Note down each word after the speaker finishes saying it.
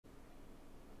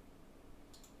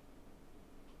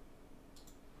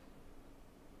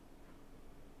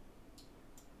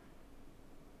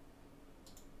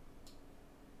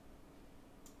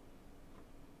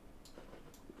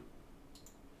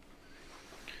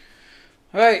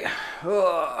Right,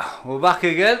 we're back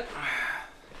again.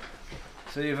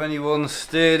 See if anyone's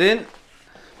stayed in.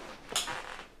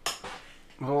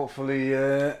 Hopefully,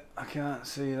 I can't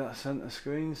see that centre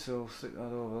screen, so I'll stick that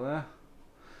over there.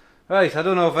 Right, I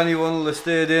don't know if anyone will have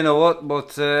stayed in or what,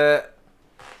 but I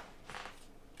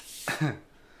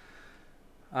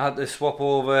had to swap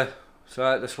over, so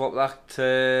I had to swap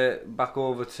that back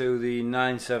over to the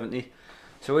 970.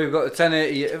 So we've got the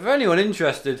 1080. If anyone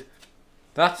interested,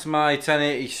 that's my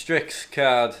 1080 Strix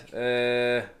card.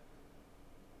 So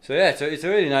yeah, it's a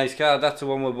really nice card. That's the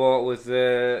one we bought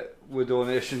with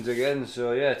donations again.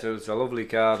 So yeah, it's a lovely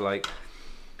card. Like,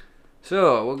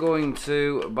 so we're going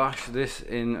to bash this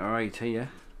in right here.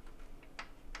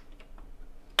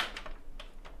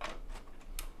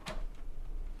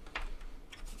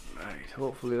 Right,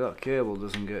 hopefully that cable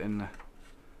doesn't get in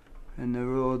the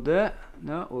road there.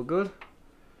 No, we're good.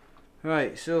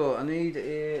 Right, so I need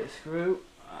a screw.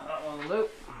 That one will do.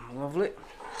 Lovely.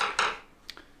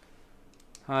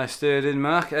 I stayed in,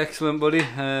 Mark. Excellent, buddy.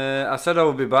 I said I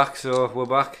would be back, so we're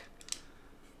back.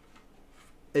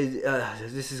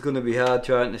 This is going to be hard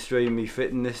trying to stream me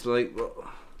fitting this, like, but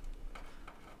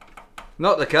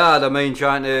not the card. I mean,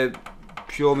 trying to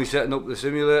show me setting up the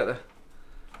simulator.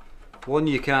 One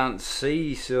you can't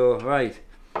see, so right.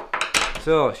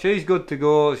 So she's good to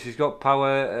go. She's got power,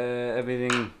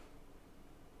 everything.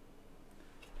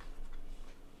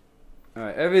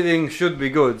 Alright, everything should be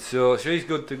good, so she's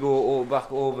good to go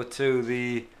back over to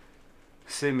the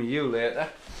simulator.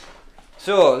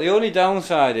 So, the only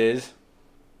downside is,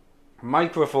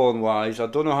 microphone wise, I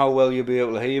don't know how well you'll be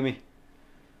able to hear me.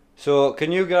 So,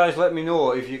 can you guys let me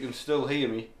know if you can still hear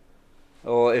me?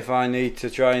 Or if I need to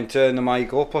try and turn the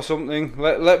mic up or something.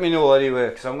 Let me know anyway,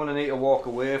 because I'm going to need to walk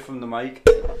away from the mic.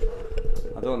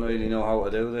 I don't really know how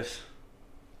to do this.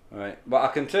 Right, but I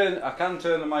can turn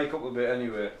the mic up a bit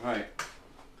anyway. Right.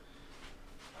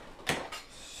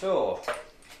 So,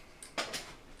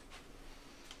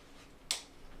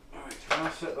 right, can I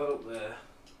set that up there?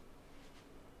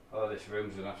 Oh, this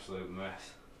room's an absolute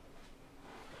mess.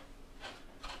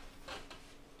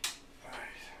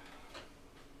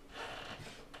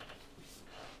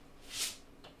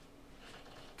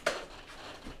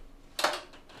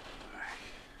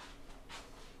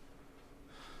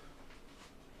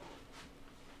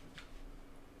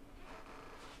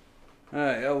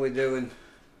 Alright, how we doing?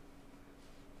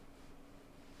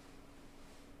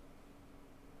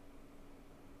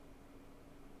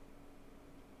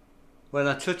 When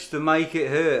I touched the mic it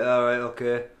hurt. Alright,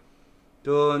 okay.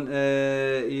 Don't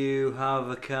you have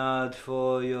a card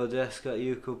for your desk that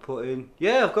you could put in?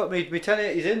 Yeah, I've got my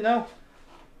 1080s in now.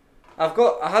 I had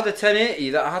a 1080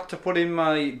 that I had to put in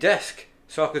my desk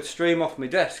so I could stream off my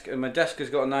desk, and my desk has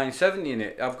got a 970 in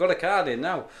it. I've got a card in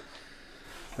now.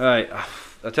 Right.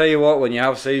 I tell you what, when you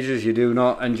have seizures, you do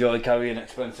not enjoy carrying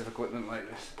expensive equipment like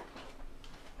this.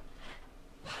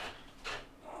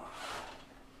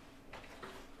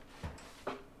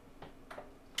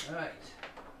 Right.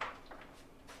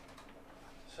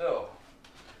 So,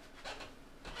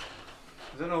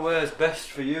 I don't know where's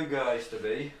best for you guys to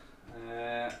be.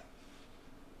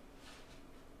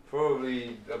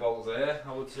 Probably about there,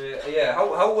 I would say. Yeah,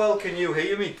 how well can you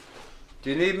hear me? Do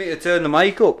you need me to turn the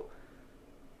mic up?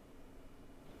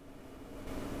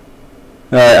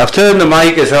 Right, I've turned the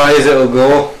mic as high as it'll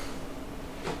go.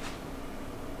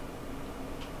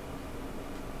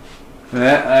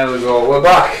 Yeah, there we go. We're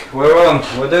back. We're on.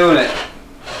 We're doing it.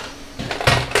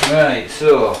 Right,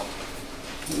 so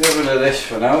get rid of this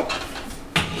for now.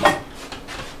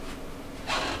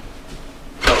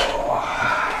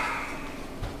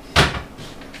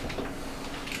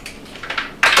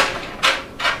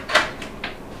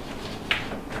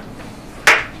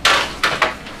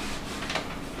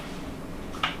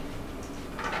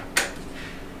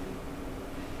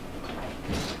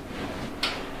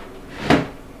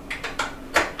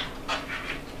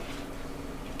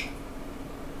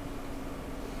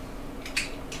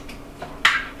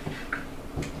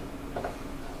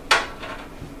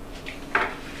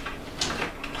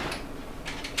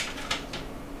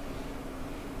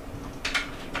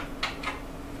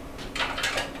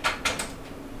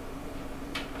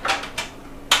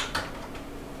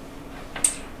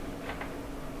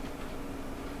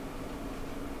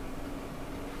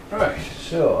 Right,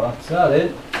 so that's that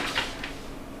in.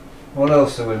 What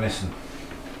else are we missing?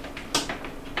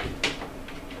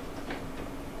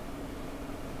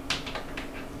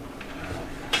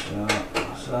 So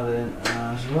that's that in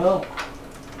as well.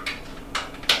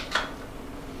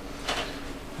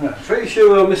 Right, pretty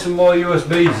sure we're missing more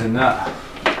USBs than that.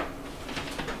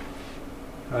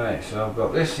 Right, so I've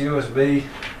got this USB.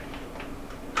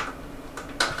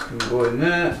 Can go in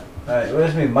there. Right,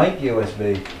 where's my mic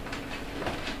USB?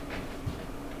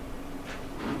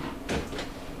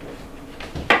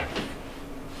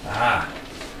 Ah,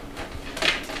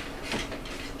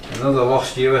 another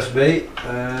lost USB.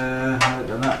 How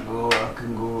can that go? I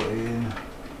can go in.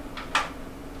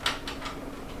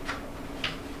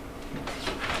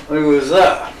 Who was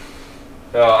that?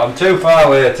 Oh, I'm too far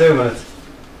away. 2 minutes.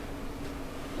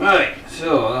 Right,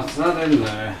 so that's that in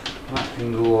there. That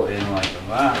can go in like that.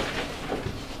 Right.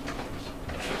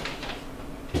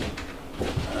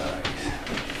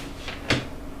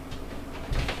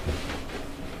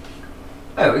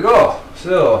 There we go.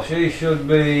 So she should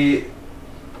be.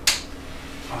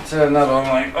 I'll turn that on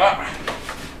like that.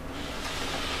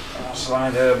 I'll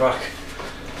slide her back.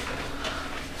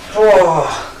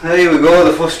 Oh, there we go,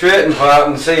 the frustrating part,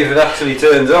 and see if it actually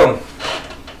turns on.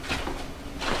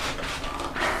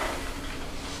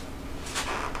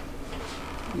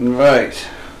 Right.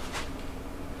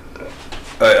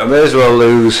 Right, I may as well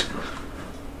lose.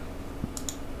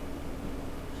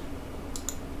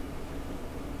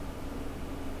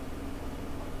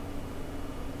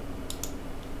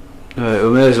 Right, we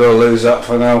may as well lose that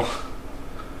for now.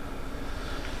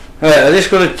 Right, I'm just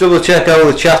going to double check how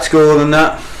the chat's going and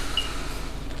that.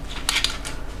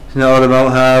 It's not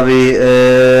about Harvey.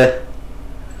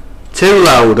 Too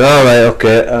loud. Alright,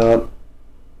 okay.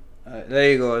 Right,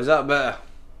 there you go. Is that better?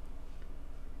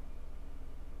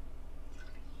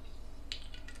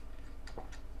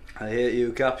 I hate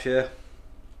you, Capture.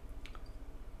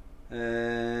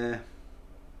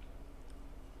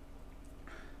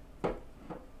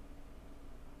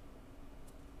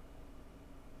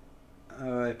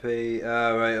 RIP.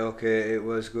 Right, okay, it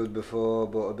was good before,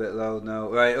 but a bit loud now.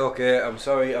 Right, okay, I'm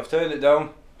sorry, I've turned it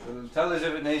down. Tell us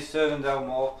if it needs turning down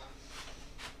more.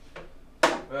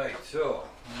 Right, so,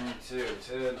 I need to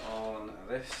turn on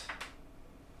this.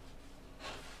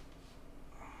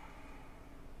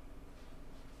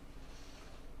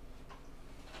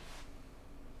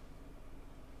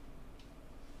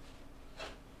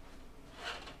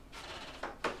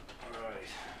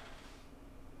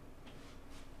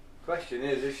 Question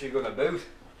is she going to boot?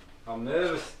 I'm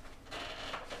nervous.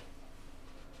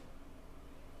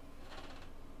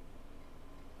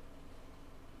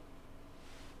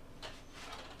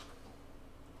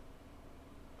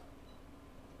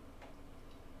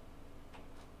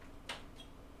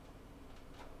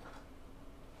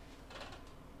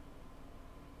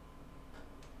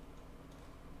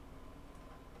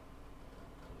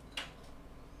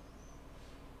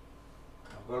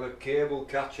 I've got a cable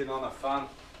catching on a fan.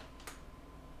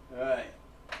 Right.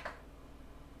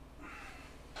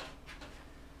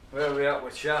 Where are we at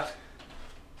with chat?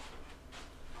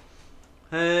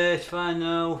 It's fine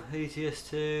now.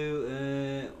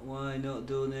 ETS2. Why not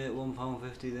donate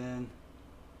 £1.50 then?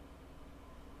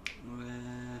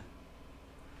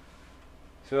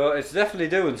 So it's definitely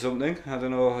doing something. I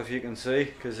don't know if you can see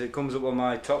because it comes up on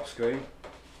my top screen.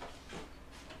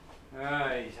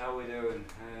 Right, how are we doing?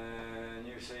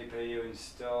 New CPU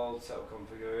installed, setup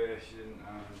configuration,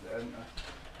 and enter.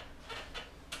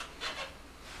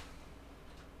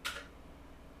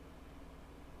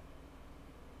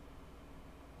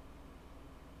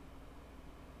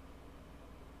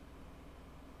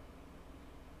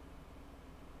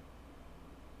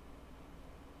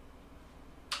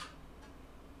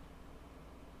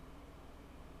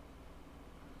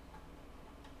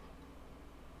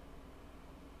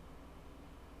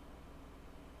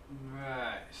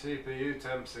 Right, CPU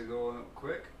temps are going up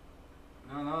quick.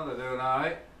 No, they're doing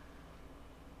alright.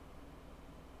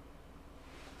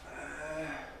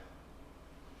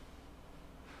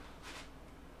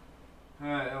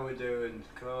 Right, how are we doing?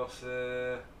 Of course,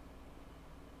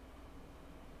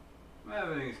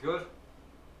 everything's good.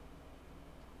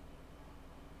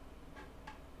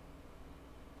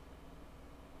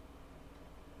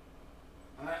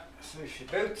 Right, so she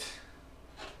boots.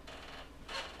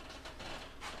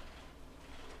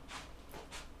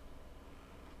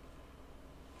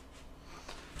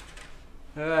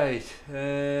 Right,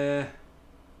 if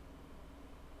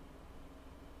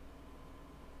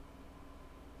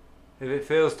it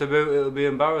fails to boot, it'll be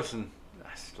embarrassing.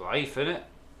 That's life, innit?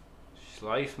 It's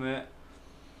life, mate.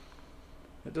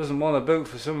 It doesn't want to boot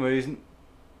for some reason.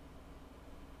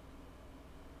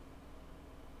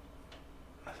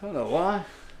 I don't know why.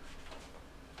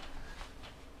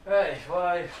 Right,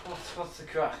 why? What's the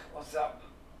crack? What's that?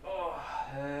 Oh,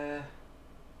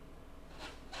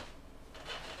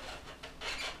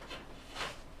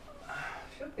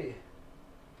 should be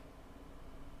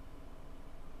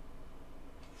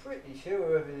pretty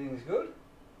sure everything's good.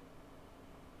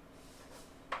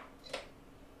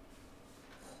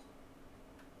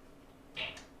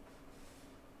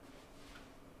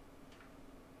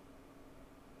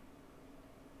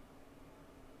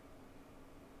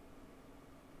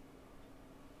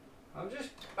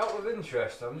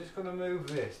 interest, I'm just going to move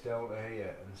this down to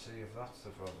here and see if that's the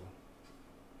problem.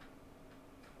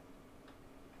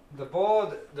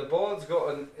 The board's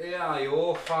got an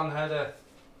AIO fan header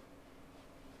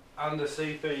and a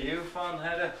CPU fan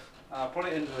header. I put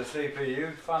it into the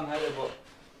CPU fan header, but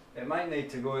it might need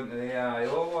to go into the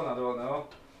AIO one, I don't know.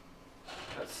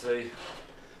 Let's see.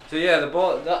 So yeah, the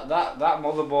board that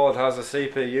motherboard has a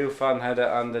CPU fan header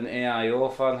and an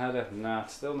AIO fan header. Nah,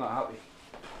 it's still not happy.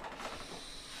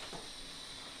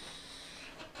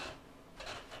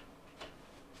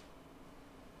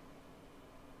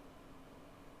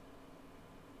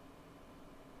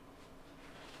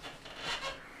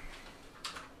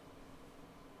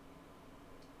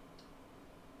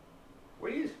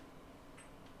 Weird.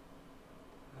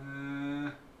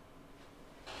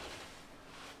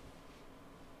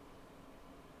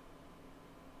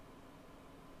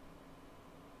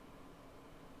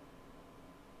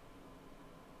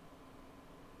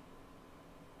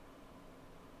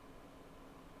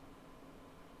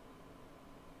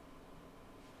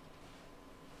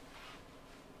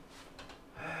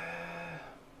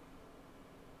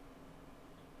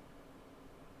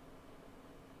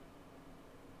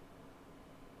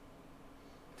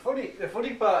 The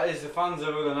funny part is the fans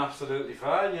are running absolutely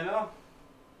fine, you know.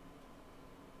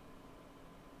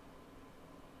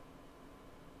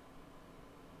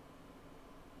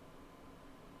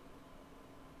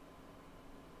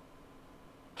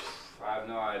 I have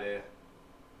no idea.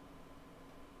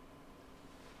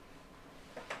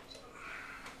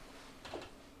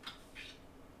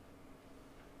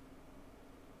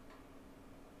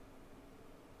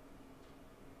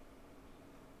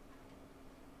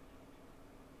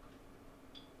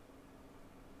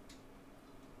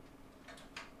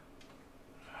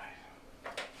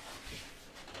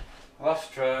 Let's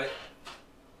try.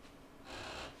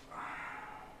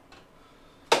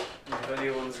 If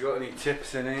anyone's got any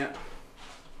tips in here.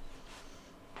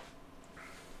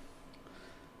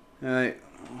 Right,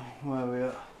 where we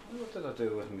are? What did I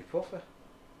do with my puffer?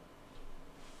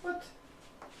 What?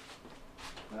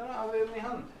 I don't have it in my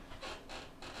hand.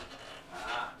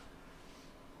 Ah,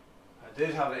 I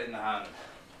did have it in the hand.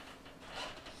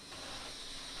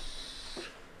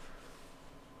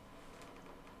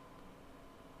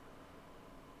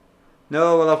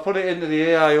 No, well I've put it into the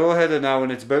AIO header now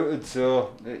and it's booted,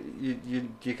 so you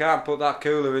can't put that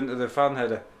cooler into the fan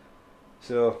header.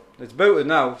 So it's booted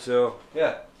now, so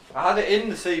yeah. I had it in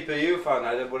the CPU fan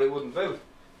header but it wouldn't boot.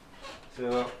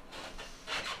 So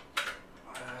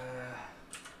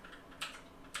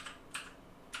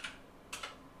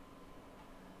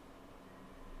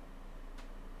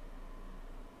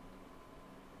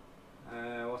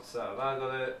what's that? Have I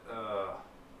got it?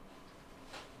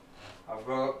 I've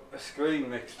got a screen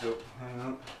mixed up. Hang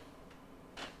on.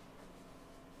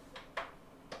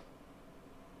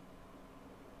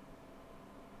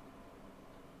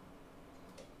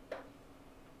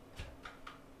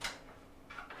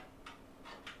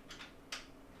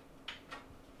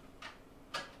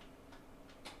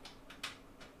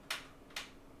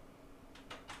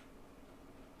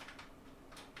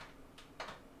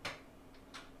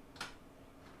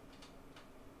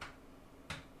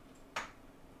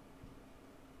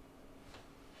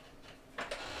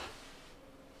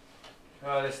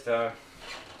 Try this time.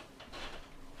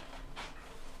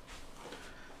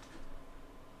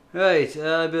 Right,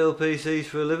 I build PCs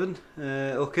for a living.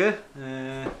 Okay.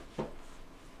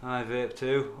 I vape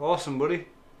too. Awesome, buddy.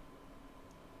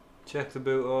 Check the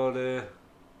boot order.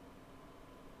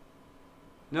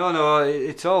 No,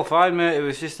 it's all fine, mate. It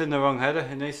was just in the wrong header.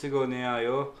 It needs to go in the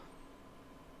IO.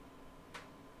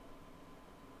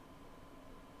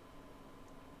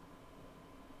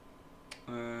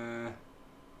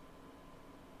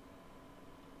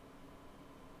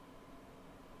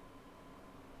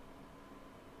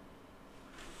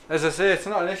 As I say, it's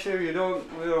not an issue. We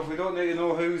don't need to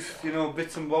know whose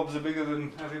bits and bobs are bigger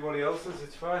than everybody else's.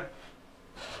 It's fine.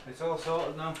 It's all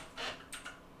sorted now.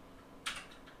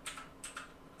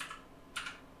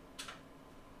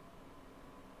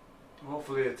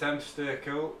 Hopefully the temps stay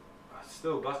cool. It's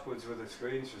still backwards with the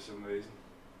screens for some reason.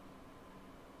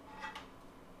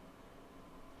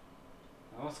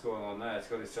 Now what's going on there? It's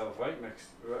got itself right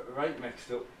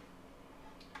mixed up.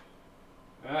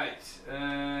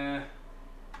 Right.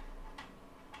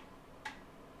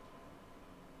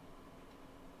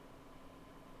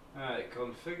 Alright,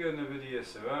 configure NVIDIA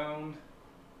surround.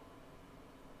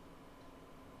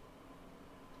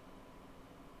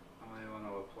 I want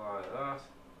to apply that.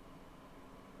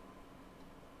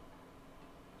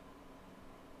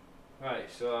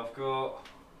 Right, so I've got...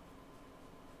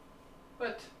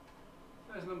 What?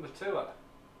 There's number 2 at.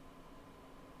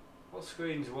 What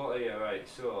screen's what here? Right,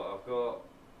 so I've got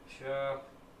Sharp.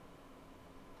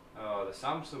 Oh, the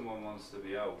Samsung one wants to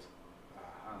be out.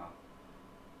 Hang on.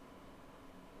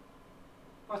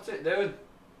 What's it doing?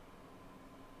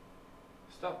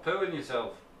 Stop pooing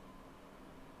yourself.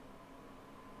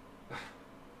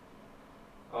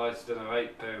 Oh, it's done a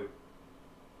right poo.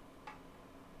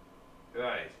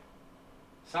 Right.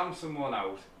 Samsung one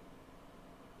out.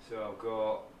 So I've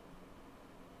got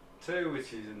 2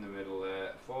 which is in the middle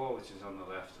there, 4 which is on the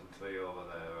left and 3 over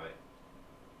there, right.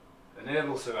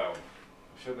 Enable surround.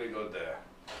 Should be good there.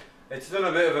 It's done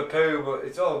a bit of a poo, but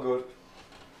it's all good.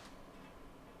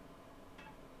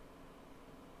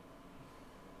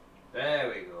 There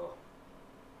we go.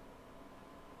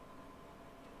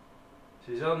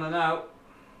 She's on and out.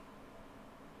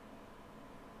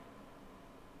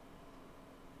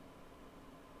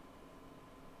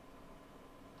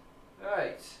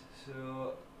 Right,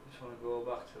 so just want to go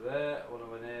back to there. I want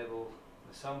to enable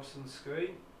the Samsung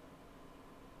screen.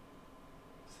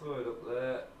 Throw it up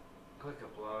there, click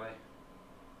apply.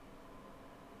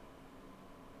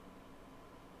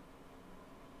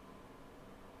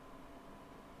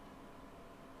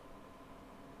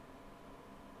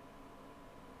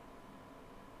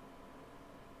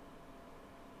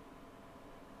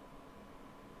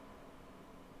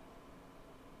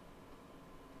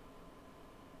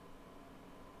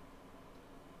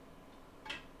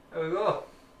 There we go.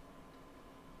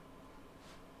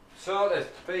 Sorted.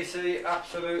 PC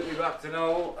absolutely back to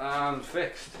normal and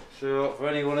fixed. So for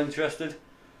anyone interested,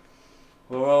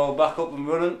 we're all back up and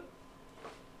running.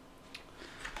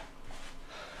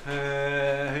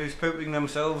 Who's pooping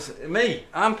themselves? Me.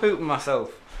 I'm pooping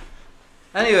myself.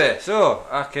 Anyway, so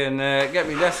I can get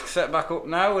my desk set back up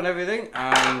now and everything,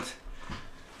 and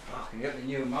I can get the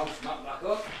new mouse mat back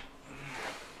up.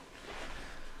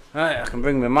 Right, I can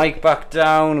bring the mic back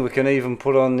down. We can even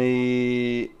put on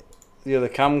the other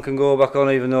cam can go back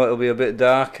on, even though it'll be a bit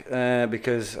dark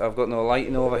because I've got no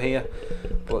lighting over here.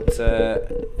 But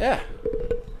yeah,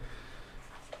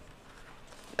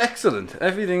 excellent.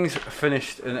 Everything's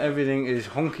finished and everything is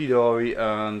hunky dory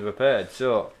and repaired.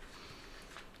 So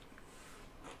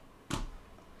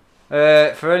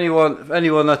for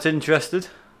anyone that's interested,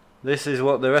 this is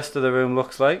what the rest of the room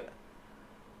looks like.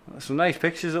 There's some nice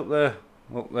pictures up there.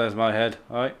 Oh, there's my head.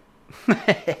 Alright.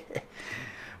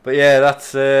 But yeah,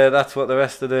 that's what the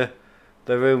rest of the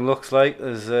room looks like.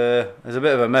 There's a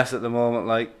bit of a mess at the moment,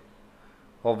 like,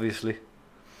 obviously.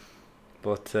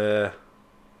 But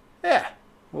yeah,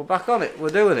 we're back on it.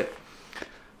 We're doing it.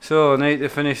 So I need to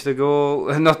finish the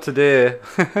goal. Not today.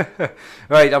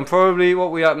 Right, I'm probably,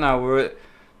 what we at now? We're at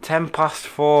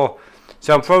 4:10.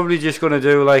 So I'm probably just going to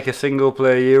do like a single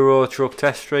player Euro Truck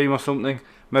test stream or something.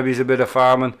 Maybe it's a bit of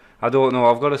farming. I don't know.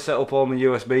 I've got to set up all my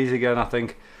USBs again, I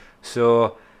think.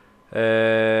 So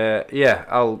yeah,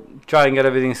 I'll try and get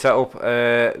everything set up.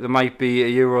 There might be a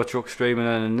Euro Truck stream and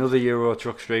then another Euro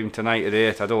Truck stream tonight at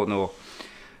 8. I don't know.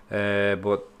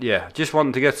 But yeah, just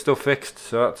wanting to get stuff fixed,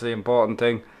 so that's the important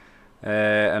thing.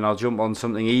 And I'll jump on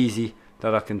something easy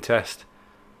that I can test.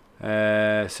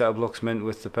 Setup looks mint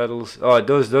with the pedals. Oh, it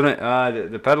does, doesn't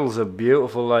it? The pedals are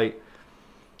beautiful, like.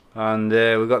 And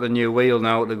we've got the new wheel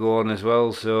now to go on as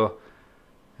well, so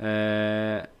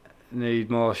need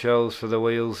more shells for the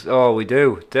wheels. Oh, we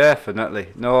do, definitely.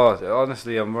 No,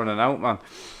 honestly, I'm running out, man.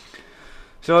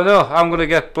 So no, I'm going to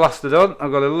get blasted on.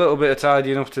 I've got a little bit of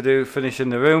tidying up to do, finishing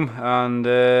the room, and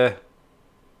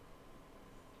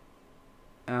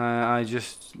I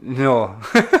just, no,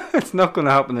 it's not going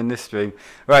to happen in this stream.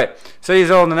 Right, see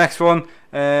you all in the next one.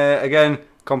 Again,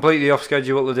 completely off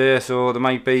schedule today, so there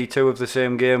might be 2 of the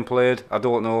same game played. I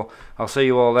don't know. I'll see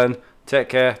you all then. Take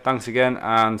care. Thanks again,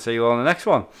 and see you all in the next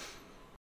one.